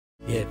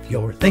if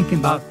you're thinking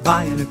about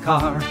buying a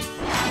car.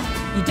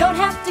 You don't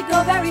have to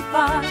go very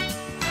far.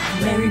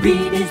 Larry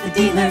Reed is the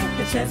dealer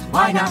that says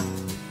why not?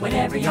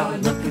 Whatever you're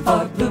looking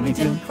for,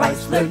 Bloomington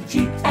Chrysler,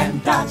 Jeep,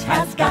 and Dodge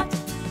has got.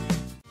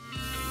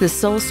 The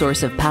sole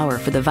source of power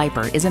for the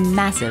Viper is a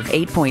massive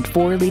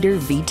 8.4-liter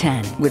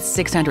V10 with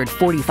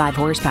 645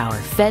 horsepower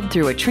fed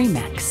through a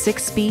Tremax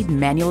 6-speed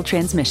manual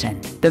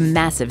transmission. The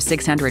massive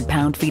 600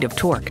 pound-feet of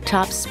torque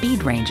tops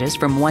speed ranges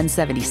from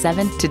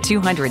 177 to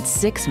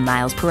 206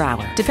 miles per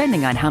hour,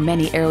 depending on how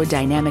many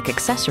aerodynamic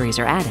accessories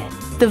are added.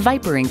 The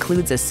Viper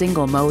includes a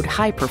single-mode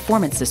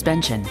high-performance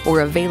suspension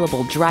or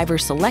available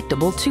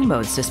driver-selectable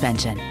 2-mode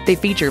suspension. They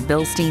feature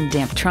Bilstein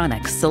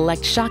Damptronics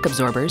select shock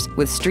absorbers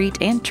with street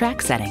and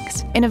track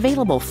settings. An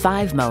available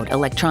 5-mode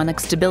electronic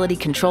stability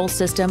control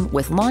system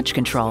with launch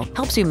control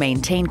helps you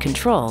maintain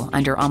control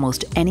under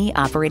almost any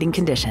operating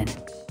condition.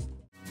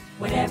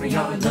 Whatever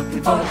you're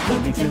looking for,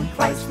 Bloomington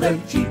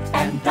Chrysler, Jeep,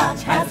 and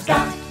Dodge has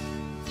got.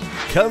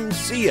 Come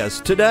see us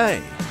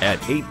today at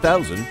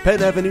 8000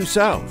 Penn Avenue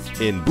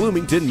South in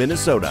Bloomington,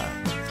 Minnesota.